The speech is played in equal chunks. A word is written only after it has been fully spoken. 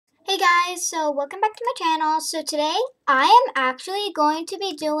Guys, so welcome back to my channel. So today I am actually going to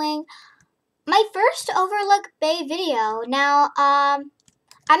be doing my first Overlook Bay video. Now, I'm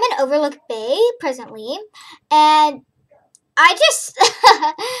in Overlook Bay presently, and I just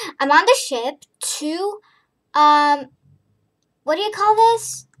I'm on the ship to what do you call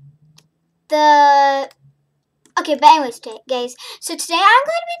this? Okay, but anyways, guys, so today I'm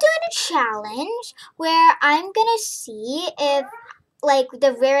going to be doing a challenge where I'm gonna see if like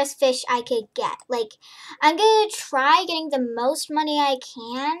the rarest fish I could get. Like, I'm gonna try getting the most money I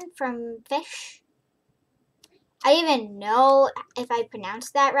can from fish. I don't even know if I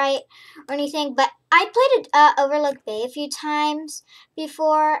pronounced that right or anything, but I played Overlook Bay a few times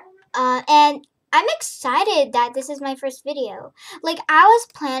before, and I'm excited that this is my first video. Like, I was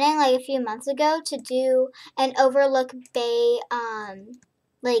planning like a few months ago to do an Overlook Bay,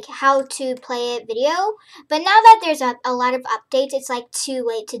 like how to play it video, but now that there's a lot of updates, it's like too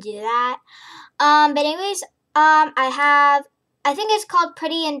late to do that. But anyways, I think it's called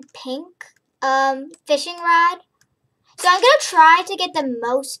Pretty in Pink, fishing rod. So I'm gonna try to get the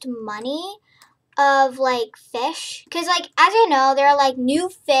most money of like fish, because like as you know, there are like new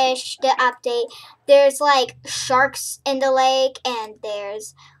fish to update. There's like sharks in the lake, and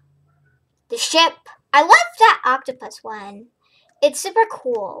there's the ship. I love that octopus one. It's super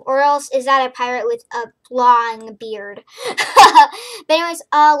cool. Or else is that a pirate with a long beard? But anyways,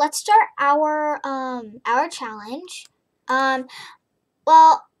 let's start our challenge. Well,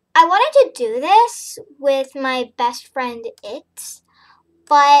 I wanted to do this with my best friend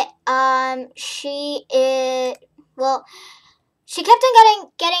but she kept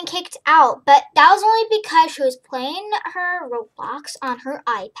on getting kicked out, but that was only because she was playing her Roblox on her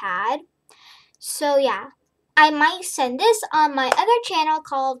iPad. So yeah, I might send this on my other channel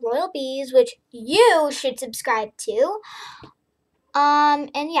called Royal Bees, which you should subscribe to. And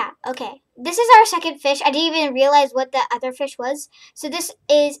yeah, okay. This is our second fish. I didn't even realize what the other fish was. So this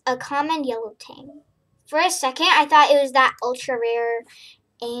is a common yellow tang. For a second, I thought it was that ultra rare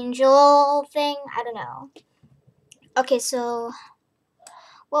angel thing. I don't know. Okay, so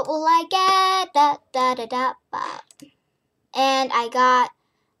what will I get? And I got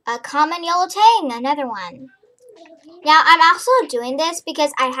a common yellow tang, another one. Now, I'm also doing this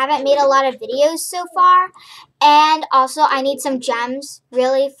because I haven't made a lot of videos so far. And also, I need some gems,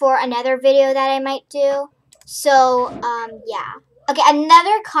 really, for another video that I might do. So, yeah. Okay,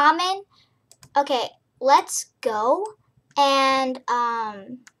 another common. Okay, let's go. And, I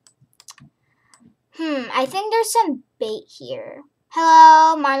think there's some bait here.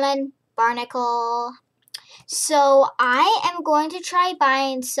 Hello, Marlin Barnacle. So, I am going to try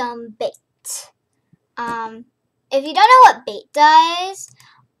buying some bait. If you don't know what bait does,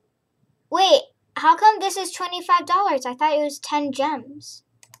 wait, how come this is $25? I thought it was 10 gems.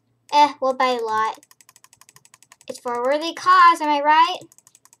 We'll buy a lot. It's for a worthy cause, am I right?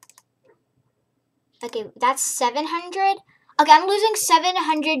 Okay, that's 700. Okay, I'm losing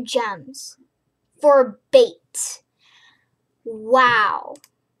 700 gems for bait. Wow.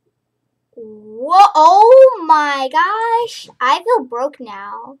 Whoa, oh my gosh. I feel broke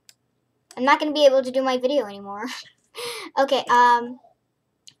now. I'm not going to be able to do my video anymore. Okay,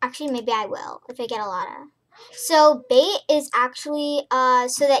 actually maybe I will if I get a lot of. So bait is actually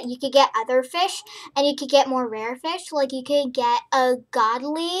so that you could get other fish and you could get more rare fish. Like you could get a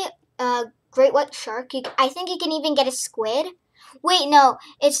godly great white shark. I think you can even get a squid. Wait, no,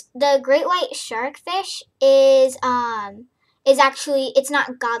 it's the great white shark fish is actually, it's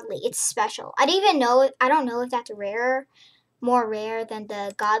not godly, it's special. I don't know if that's more rare than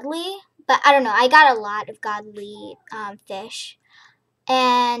the godly. But I don't know. I got a lot of godly fish.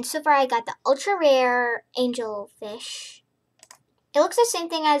 And so far I got the ultra rare angel fish. It looks the same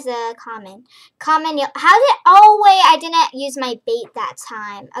thing as the common. Oh wait, I didn't use my bait that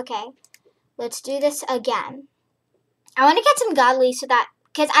time. Okay. Let's do this again. I want to get some godly so that,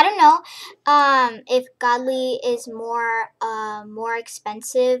 because I don't know if godly is more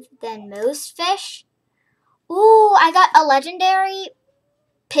expensive than most fish. Ooh, I got a legendary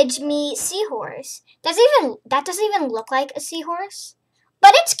pygmy seahorse. That doesn't even look like a seahorse,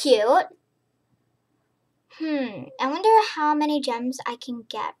 but it's cute. I wonder how many gems I can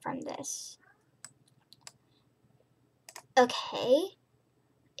get from this. Okay,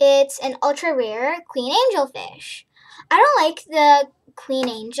 it's an ultra rare queen angel fish. I don't like the queen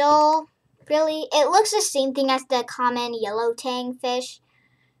angel, really. It looks the same thing as the common yellow tang fish,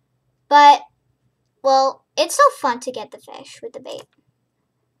 but well, it's so fun to get the fish with the bait.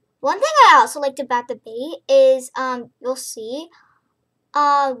 One thing I also liked about the bait is, you'll see,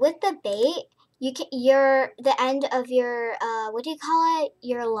 with the bait, the end of your what do you call it?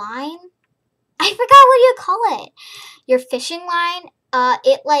 Your line? I forgot what you call it. Your fishing line.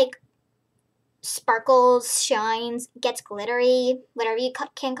 It like sparkles, shines, gets glittery, whatever you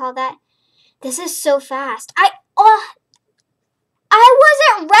can call that. This is so fast. I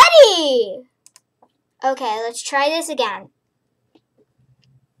wasn't ready. Okay, let's try this again.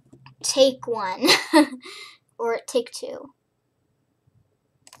 Take one. Or take two.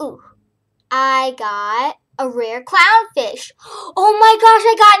 Ooh. I got a rare clownfish. Oh my gosh,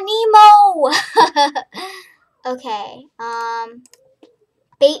 I got Nemo. Okay,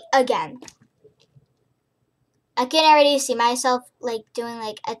 bait again. I can already see myself like doing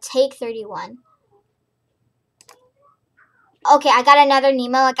like a take 31. Okay, I got another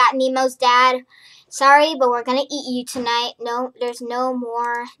Nemo. I got Nemo's dad. Sorry, but we're gonna eat you tonight. No, there's no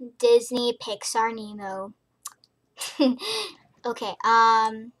more Disney Pixar Nemo. Okay,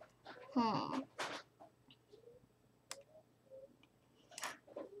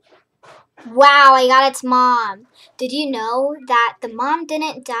 Wow, I got its mom. Did you know that the mom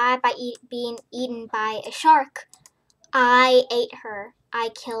didn't die by being eaten by a shark? I ate her. I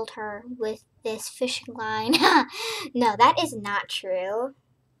killed her with this fishing line. No, that is not true.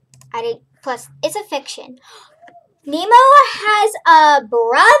 Plus, it's a fiction. Nemo has a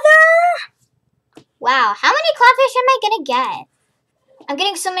brother? Wow, how many clownfish am I gonna get? I'm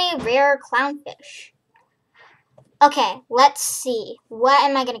getting so many rare clownfish. Okay, let's see. What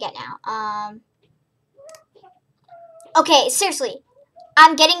am I gonna get now? Okay, seriously.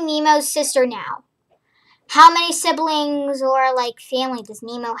 I'm getting Nemo's sister now. How many siblings or like family does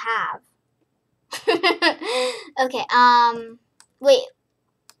Nemo have? Okay, wait.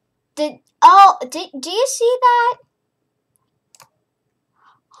 Do you see that?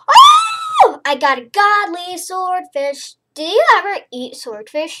 Oh! I got a godly swordfish. Do you ever eat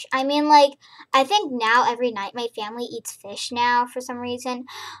swordfish? I mean, like, I think now every night my family eats fish now for some reason.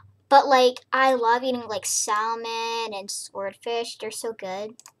 But, like, I love eating, like, salmon and swordfish. They're so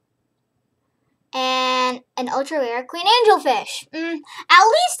good. And an ultra rare queen angelfish. At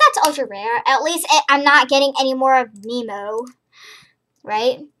least that's ultra rare. At least I'm not getting any more of Nemo.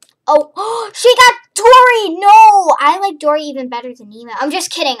 Right? Oh, she got Dory! No! I like Dory even better than Nemo. I'm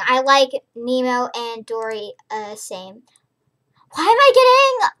just kidding. I like Nemo and Dory same. Why am I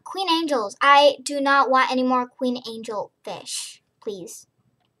getting queen angels? I do not want any more queen angel fish. Please.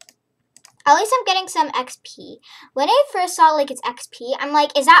 At least I'm getting some XP. When I first saw like it's XP, I'm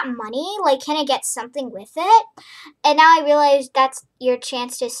like, is that money? Like, can I get something with it? And now I realize that's your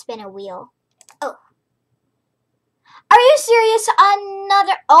chance to spin a wheel. Oh. Are you serious?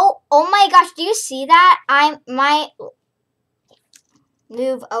 Another, oh my gosh, do you see that? I might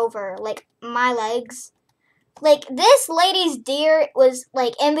move over, like, my legs. Like, this lady's deer was,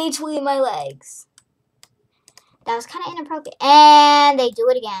 like, in between my legs. That was kind of inappropriate. And they do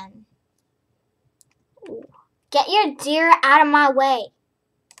it again. Get your deer out of my way.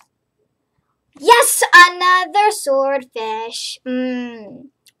 Yes, another swordfish.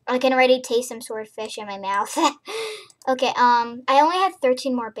 I can already taste some swordfish in my mouth. Okay, I only have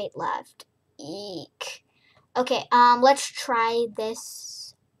 13 more bait left. Eek. Okay, let's try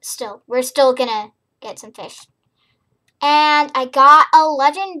this. We're still gonna get some fish. And I got a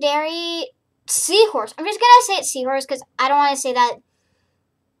legendary seahorse. I'm just gonna say it's seahorse because I don't want to say that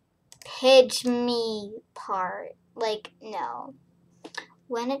pygmy part. Like, no.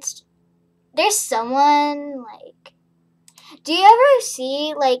 There's someone, like, do you ever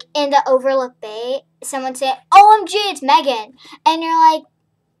see, like, in the Overlook Bay, someone say, OMG, it's Megan. And you're like,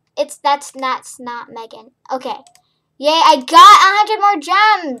 that's not Megan. Okay. Yay, I got 100 more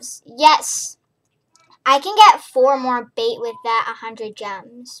gems. Yes. I can get 4 more bait with that 100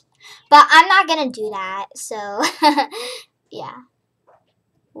 gems. But I'm not going to do that. So, yeah.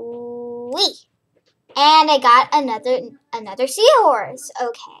 Wee. And I got another seahorse.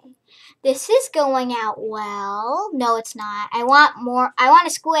 Okay. This is going out well. No, it's not. I want more. I want a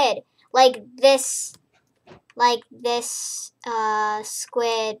squid. Like this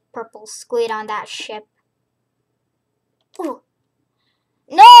squid, purple squid on that ship. Ooh.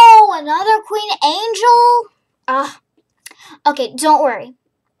 No, another queen angel? Okay, don't worry.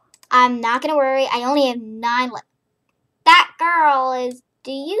 I'm not gonna worry. I only have 9 left. That girl is,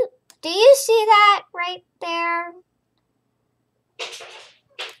 do you see that right there?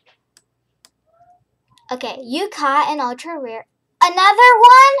 Okay, you caught an ultra rare. Another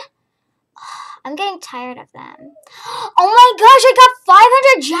one? I'm getting tired of them. Oh my gosh, I got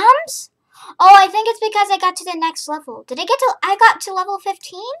 500 gems? Oh, I think it's because I got to the next level. I got to level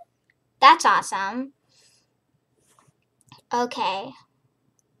 15? That's awesome. Okay.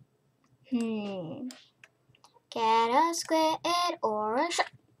 Get a squid or a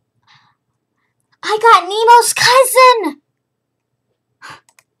shark. I got Nemo's cousin!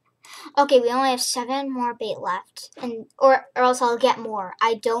 Okay, we only have 7 more bait left. Or else I'll get more.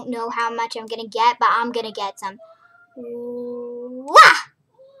 I don't know how much I'm gonna get, but I'm gonna get some. Wah!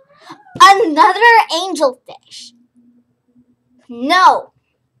 Another angelfish. No.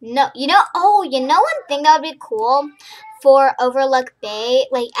 You know one thing that would be cool for Overlook Bay,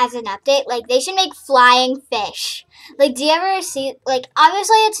 like as an update, like they should make flying fish. Like, do you ever see, like,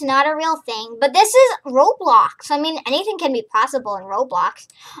 obviously it's not a real thing, but this is Roblox. I mean, anything can be possible in Roblox.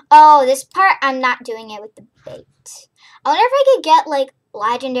 Oh, this part, I'm not doing it with the bait. I wonder if I could get, like,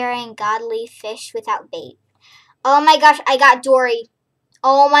 legendary and godly fish without bait. Oh my gosh, I got Dory.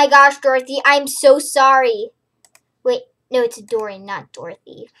 Oh my gosh, Dorothy, I'm so sorry. Wait, no, it's Dory, not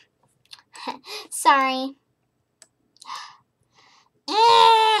Dorothy. Sorry.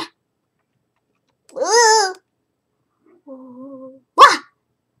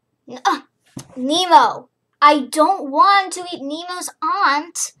 Nemo. I don't want to eat Nemo's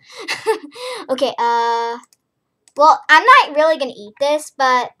aunt. Okay, well, I'm not really gonna eat this,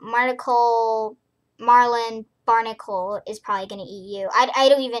 but Marlin Barnacle is probably gonna eat you. I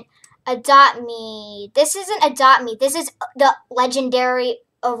don't even adopt me. This isn't adopt me. This is the legendary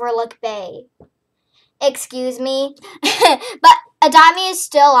Overlook Bay. Excuse me. But adopt me is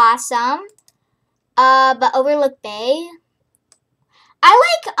still awesome. But Overlook Bay.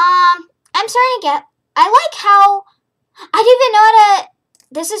 I'm starting to get, I like how, I didn't even know how to,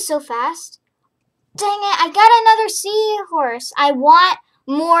 this is so fast. Dang it, I got another seahorse. I want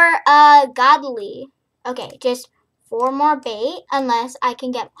more, godly. Okay, just 4 more bait, unless I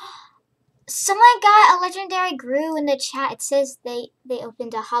can get, someone got a legendary grew in the chat. It says they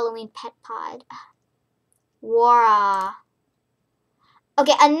opened a Halloween pet pod. Wara.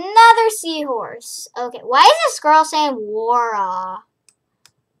 Okay, another seahorse. Okay, why is this girl saying Wara?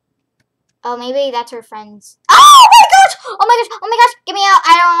 Oh, maybe that's her friends. Oh my gosh! Oh my gosh! Oh my gosh! Get me out!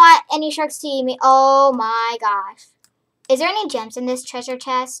 I don't want any sharks to eat me. Oh my gosh. Is there any gems in this treasure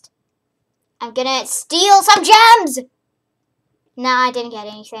chest? I'm gonna steal some gems! No, I didn't get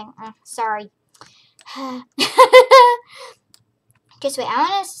anything. Sorry. Just wait, I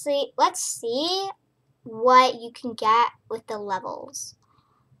wanna see. Let's see what you can get with the levels.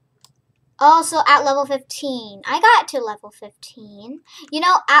 Also, at level 15. I got to level 15. You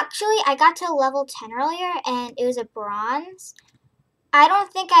know, actually, I got to level 10 earlier, and it was a bronze. I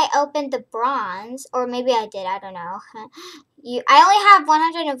don't think I opened the bronze, or maybe I did. I don't know. I only have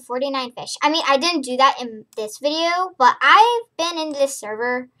 149 fish. I mean, I didn't do that in this video, but I've been in this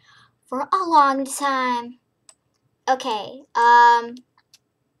server for a long time. Okay. Oh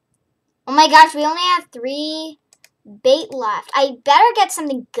my gosh, we only have 3 bait left. I better get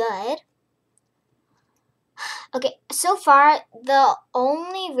something good. Okay, so far the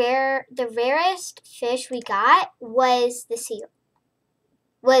rarest fish we got was the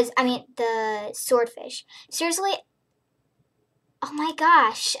swordfish. Seriously, oh my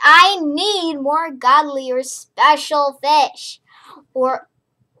gosh, I need more godly or special fish or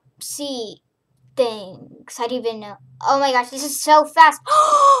sea things. I don't even know. Oh my gosh, this is so fast.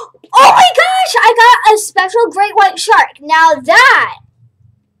 Oh my gosh, I got a special great white shark. Now that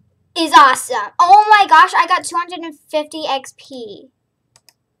is awesome. Oh my gosh, I got 250 XP.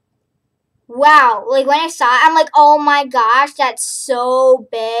 Wow, like when I saw it, I'm like, oh my gosh, that's so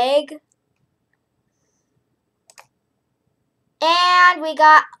big. And we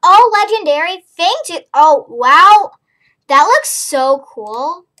got, legendary thing. Oh, wow. That looks so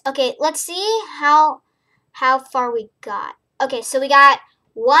cool. Okay, let's see how far we got. Okay, so we got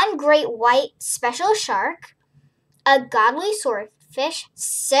 1 great white special shark, a godly swordfish,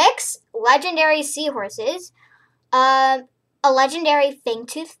 6 legendary seahorses, a legendary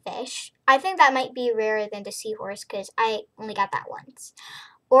fang-toothed fish. I think that might be rarer than the seahorse because I only got that once.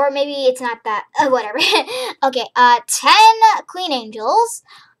 Or maybe it's not that, whatever. Okay, 10 queen angels,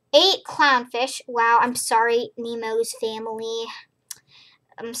 8 clownfish. Wow, I'm sorry, Nemo's family.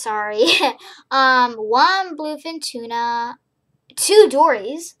 I'm sorry. 1 bluefin tuna, 2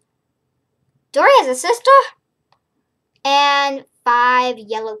 Dories. Dory has a sister? And 5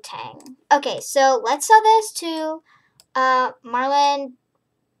 yellow tang. Okay, so let's sell this to Marlin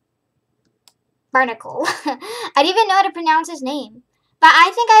Barnacle. I didn't even know how to pronounce his name. But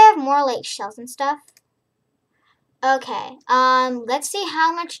I think I have more like shells and stuff. Okay, let's see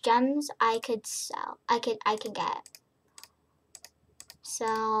how much gems I could sell. I can get. So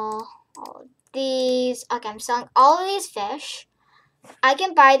all of these. Okay, I'm selling all of these fish. I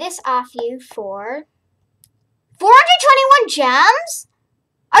can buy this off you for 421 gems?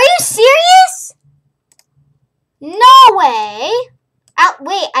 Are you serious? No way.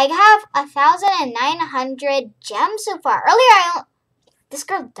 Wait, I have 1,900 gems so far. Earlier, this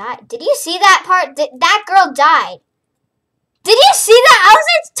girl died. Did you see that part? That girl died. Did you see that? I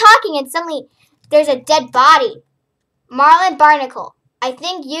was talking and suddenly there's a dead body. Marlon Barnacle. I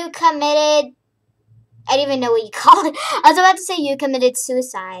think you committed... I don't even know what you call it. I was about to say you committed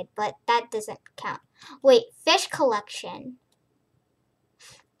suicide, but that doesn't count. Wait, fish collection.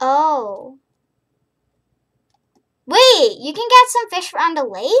 Oh. Wait, you can get some fish on the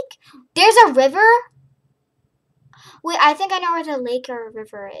lake? There's a river? Wait, I think I know where the lake or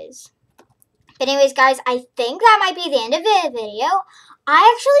river is. But anyways, guys, I think that might be the end of the video.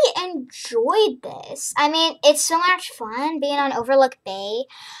 I actually enjoyed this. I mean, it's so much fun being on Overlook Bay.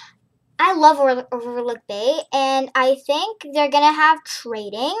 I love Overlook Bay, and I think they're going to have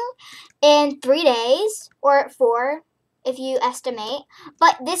trading in 3 days, or 4, if you estimate.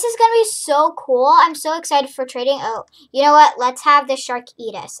 But this is going to be so cool. I'm so excited for trading. Oh, you know what? Let's have the shark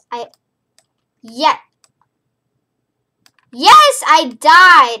eat us. Yeah. Yes, I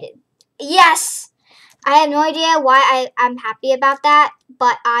died. Yes. I have no idea why I'm happy about that,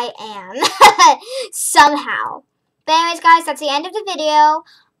 but I am. Somehow. But anyways, guys, that's the end of the video.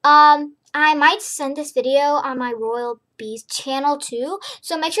 I might send this video on my Royal Bees channel too,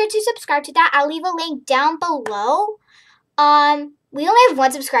 so make sure to subscribe to that. I'll leave a link down below. We only have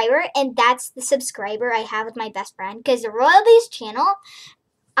 1 subscriber, and that's the subscriber I have with my best friend, because the Royal Bees channel,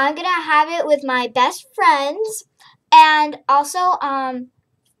 I'm gonna have it with my best friends, and also,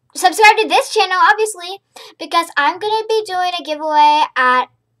 subscribe to this channel, obviously, because I'm gonna be doing a giveaway at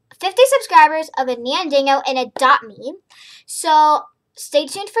 50 subscribers of a neon dingo and a dot me, so stay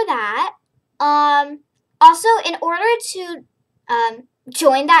tuned for that. Also, in order to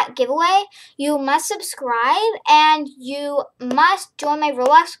join that giveaway, you must subscribe and you must join my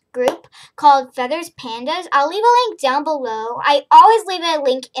Roblox group called Feathers Pandas. I'll leave a link down below. I always leave a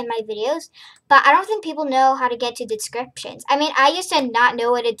link in my videos, but I don't think people know how to get to descriptions. I mean, I used to not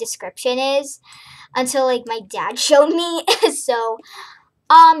know what a description is until like my dad showed me. So,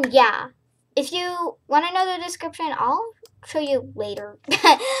 yeah. If you want to know the description, I'll show you later.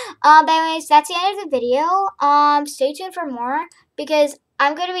 But anyways, that's the end of the video. Stay tuned for more, because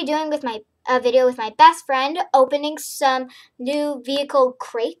I'm going to be doing a video with my best friend opening some new vehicle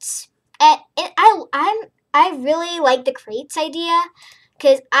crates. And I really like the crates idea,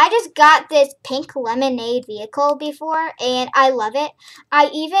 because I just got this pink lemonade vehicle before and I love it. I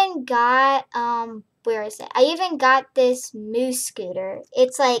even got where is it? I even got this moose scooter.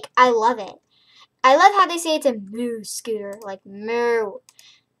 It's like, I love it. I love how they say it's a moo scooter, like moo.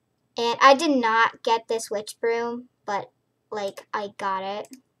 And I did not get this witch broom, but like I got it.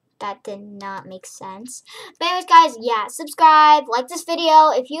 That did not make sense. But anyways, guys, yeah, subscribe, like this video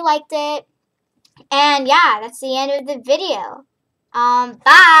if you liked it. And yeah, that's the end of the video. Bye.